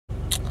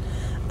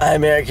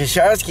I'm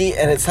Kosharsky,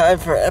 and it's time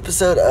for an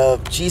episode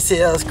of G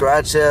Sales,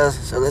 Garage Sales.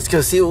 So let's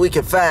go see what we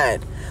can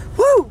find.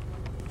 Woo!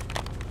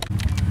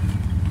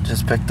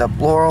 Just picked up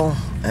Laurel,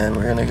 and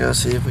we're gonna go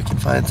see if we can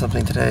find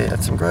something today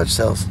at some garage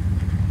sales.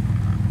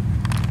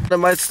 It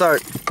might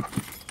start.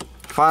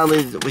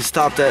 Finally, we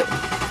stopped at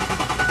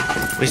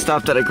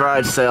a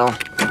garage sale,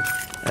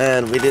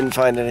 and we didn't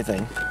find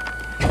anything.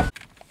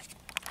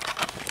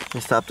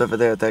 We stopped over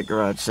there at that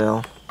garage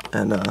sale,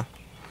 and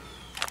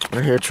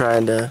we're here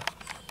trying to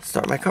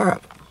start my car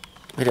up.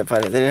 We didn't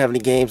find it. They didn't have any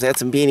games. They had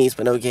some beanies,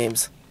 but no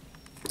games.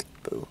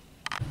 Boo.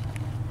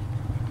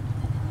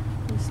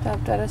 We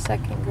stopped at a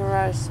second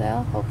garage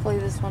sale. Hopefully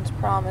this one's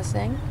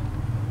promising.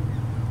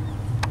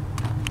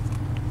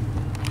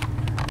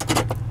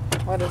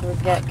 What did we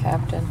get,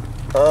 Captain?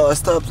 Oh, I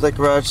stopped at the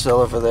garage sale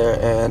over there,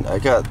 and I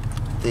got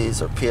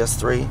these are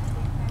PS3.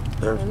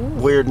 They're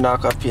weird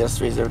knockoff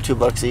PS3s. They were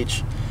 $2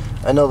 each.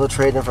 I know they'll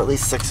trade them for at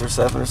least 6 or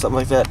 7 or something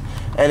like that.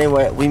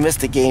 Anyway, we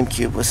missed a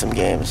GameCube with some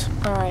games.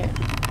 Alright.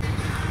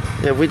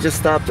 Yeah, we just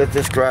stopped at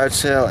this garage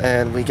sale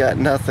and we got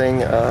nothing.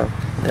 They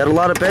had a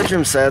lot of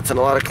bedroom sets and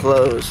a lot of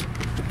clothes,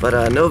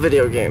 but no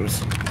video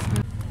games.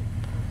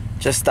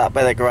 Just stopped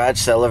by that garage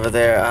sale over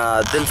there.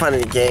 Didn't find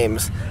any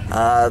games.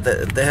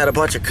 They had a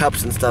bunch of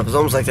cups and stuff. It was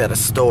almost like they had a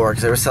store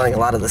because they were selling a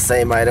lot of the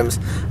same items.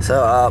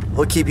 So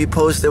we'll keep you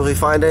posted if we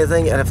find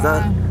anything, and if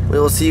not, we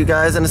will see you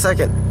guys in a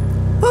second.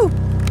 Woo!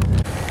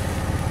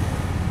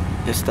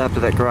 Just stopped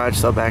at that garage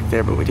sale back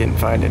there, but we didn't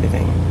find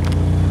anything.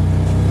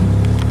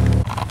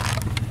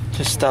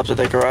 Just stopped at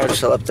that garage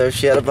sale up there.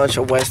 She had a bunch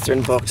of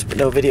Western books, but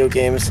no video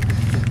games.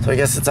 So I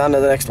guess it's on to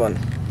the next one.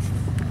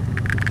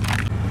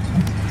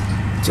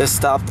 Just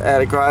stopped at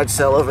a garage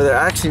sale over there,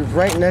 actually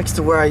right next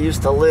to where I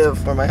used to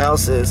live, where my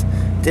house is.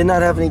 Did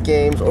not have any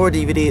games or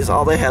DVDs.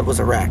 All they had was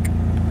a rack.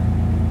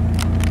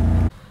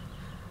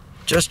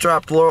 Just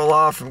dropped Laurel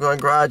off from going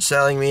garage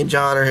selling. Me and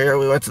John are here.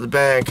 We went to the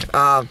bank.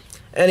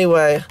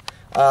 Anyway.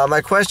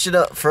 My question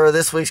for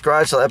this week's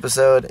garage sale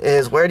episode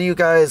is, where do you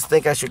guys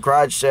think I should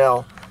garage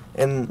sale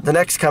in the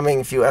next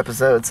coming few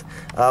episodes?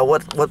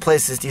 What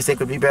places do you think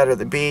would be better?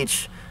 The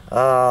beach,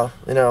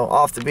 you know,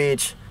 off the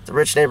beach, the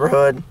rich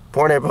neighborhood,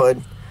 poor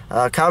neighborhood?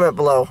 Comment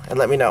below and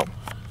let me know.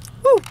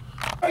 Woo!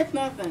 It's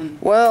nothing.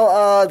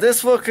 Well,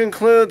 this will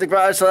conclude the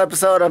garage sale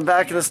episode. I'm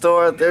back in the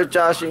store. There's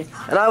Joshy,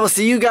 and I will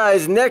see you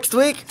guys next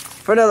week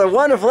for another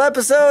wonderful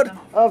episode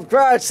of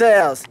Garage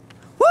Sales.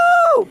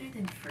 Woo!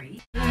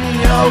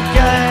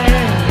 Okay,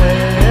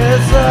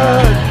 it's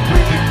a